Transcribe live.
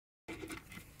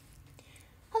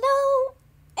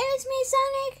is me,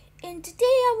 Sonic, and today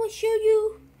I will show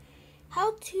you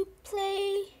how to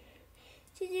play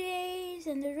today's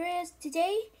ANDREAS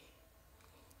today.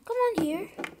 Come on here.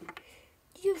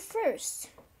 You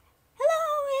first.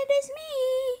 Hello, it is me,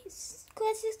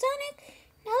 Classic Sonic.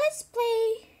 Now let's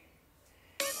play.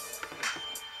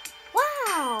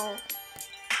 Wow!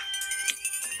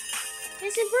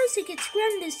 It's a person gets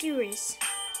grounded this series.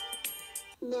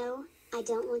 No, I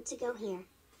don't want to go here.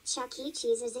 Chuck E.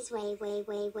 Cheese's is way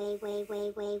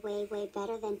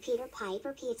better than Peter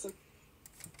Piper Pizza.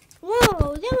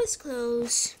 Whoa, that was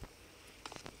close.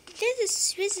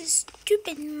 This is a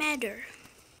stupid matter.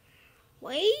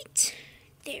 Wait,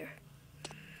 there.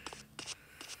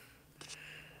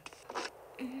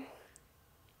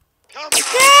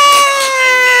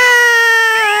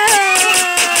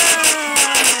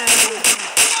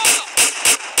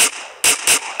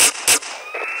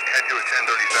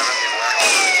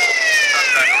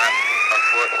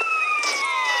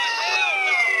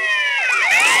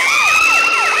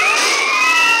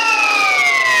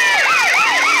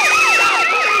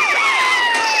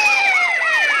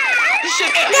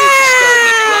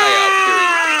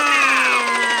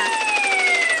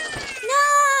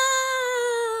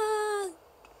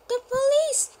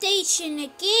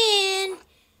 Again.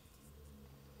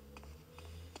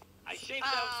 I shaved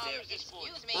downstairs this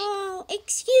morning. Oh,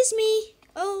 excuse me.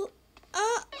 Oh.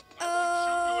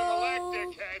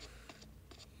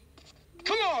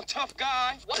 Come on, tough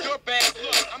guy. What's your bad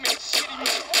look? I mean, shitty me.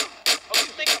 Oh,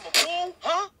 you think I'm a fool?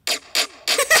 Huh?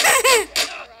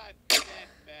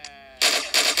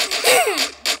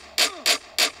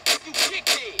 You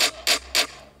dickhead.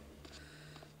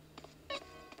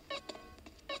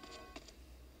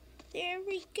 There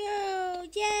we go.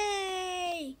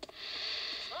 Yay.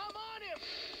 I'm on him.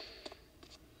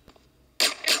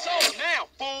 It's on now,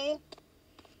 fool.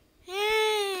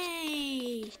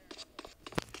 Hey.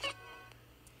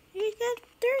 You got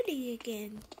dirty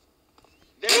again.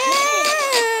 There you go.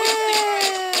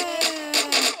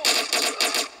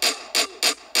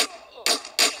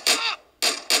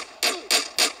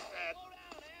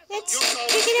 Let's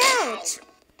check it out.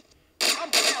 I'm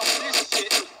down for this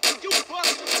shit. You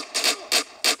busted.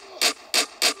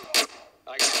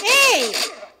 Hey,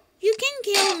 you can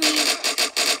kill me.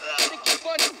 Think you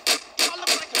funny? I look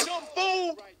like a dumb fool.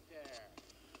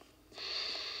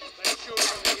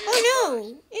 Oh no,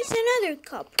 it's another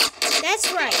cup.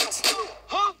 That's right.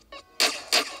 Huh?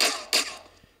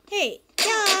 Hey,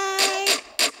 die.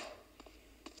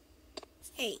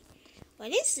 Hey,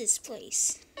 what is this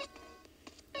place?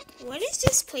 What is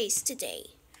this place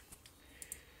today?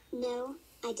 No,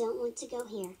 I don't want to go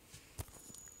here.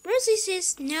 Rosie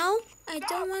says, no, I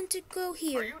don't want to go Are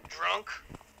here. you drunk?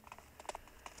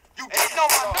 You getting on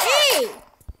my nerves? Hey!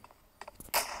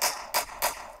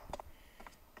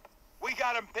 We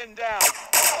got him pinned down.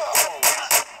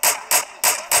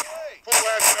 Full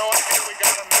ass no idea we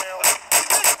got him nailed.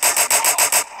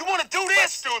 You want to do this?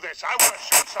 Let's do this. I want to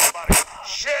shoot somebody.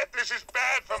 Shit, this is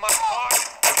bad for my heart.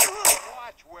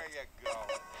 Watch where you go.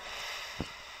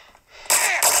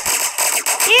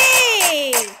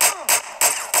 Hey!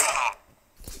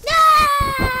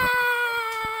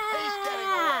 He's getting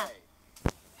away.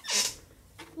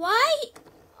 Why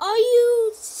are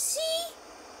you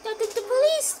the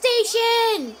police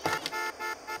station?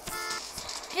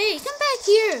 Hey, come back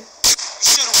here. You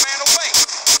should have ran away.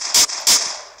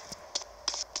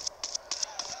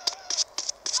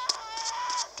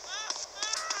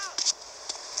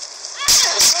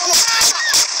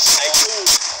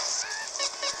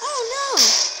 Oh no.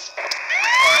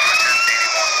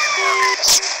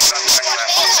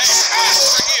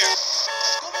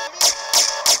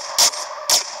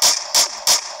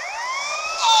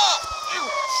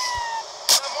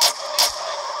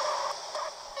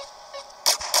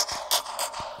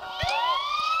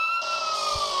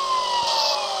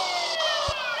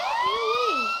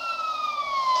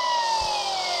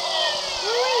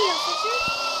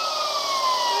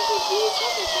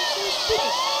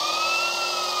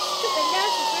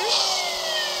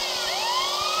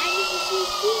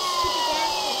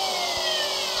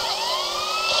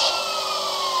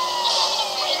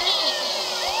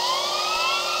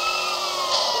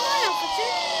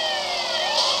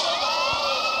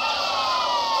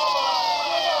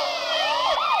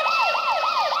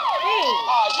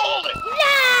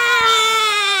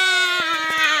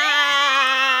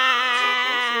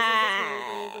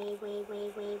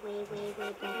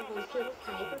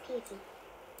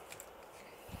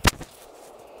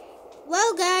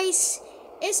 Well, guys,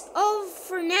 it's all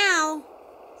for now.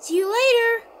 See you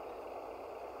later.